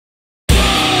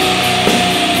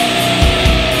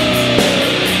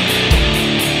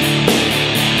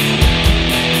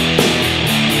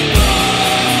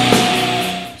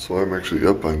actually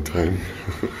up on time.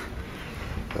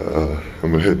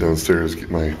 I'm gonna head downstairs, get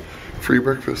my free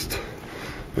breakfast,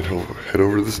 and head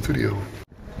over to the studio.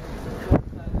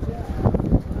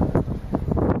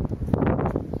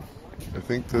 I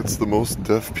think that's the most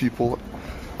deaf people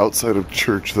outside of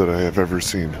church that I have ever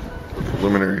seen.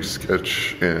 Preliminary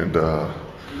sketch and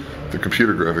the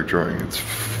computer graphic drawing, it's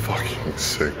fucking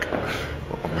sick.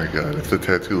 Oh my god, if the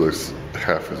tattoo looks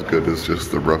half as good as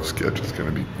just the rough sketch, it's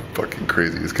gonna be fucking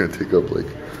crazy. It's gonna take up like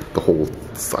the whole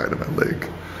side of my leg.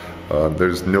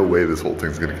 There's no way this whole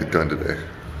thing's gonna get done today.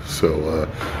 So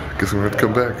I guess I'm gonna have to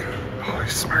come back. Oh,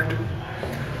 he's smart.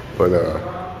 But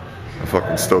I'm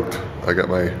fucking stoked. I got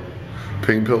my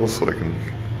pain pills so I can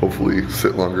hopefully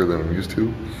sit longer than I'm used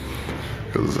to,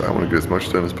 because I want to get as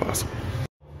much done as possible.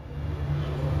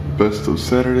 Best of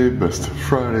Saturday, best of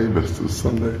Friday, best of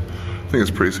Sunday. I think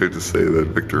it's pretty safe to say that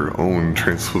Victor owned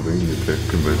Transylvania Tech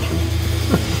Convention.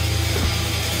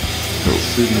 No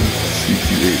City,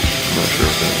 CTH, I'm not sure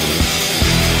if that means.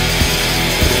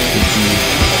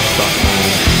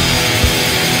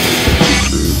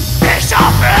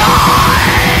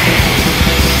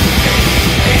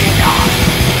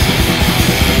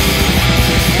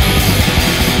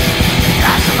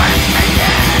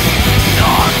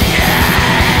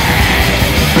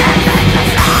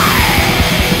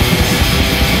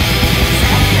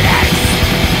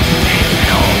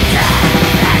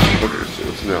 Okay, so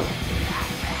it's now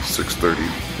 6:30.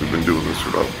 We've been doing this for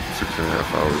about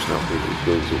 6.5 hours now. We've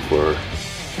done so far.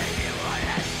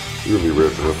 We're gonna be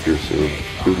wrapping up here soon.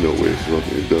 There's no way it's not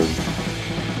gonna be done.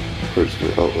 We're just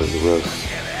gonna outline the rest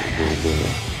and then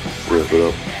wrap it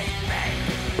up.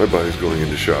 My body's going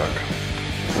into shock.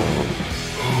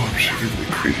 Oh, I'm shaking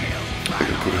like crazy. I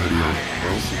gotta put a hoodie on. I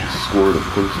also scored a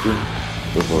poster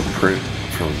of a print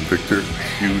from Victor. It's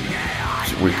huge.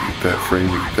 Can't wait to get that frame,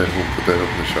 to get that home, put that up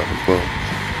in the shop as well.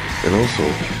 And also,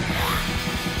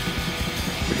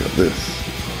 we got this.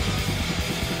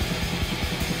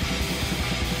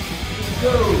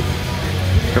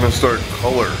 Gonna start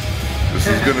color. This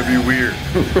is gonna be weird.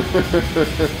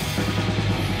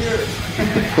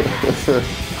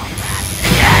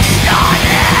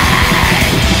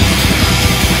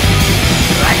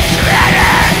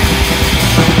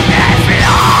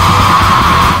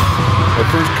 My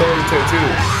first color tattoo.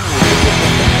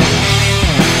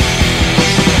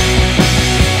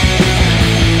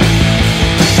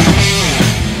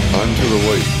 Onto the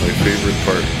white, my favorite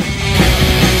part.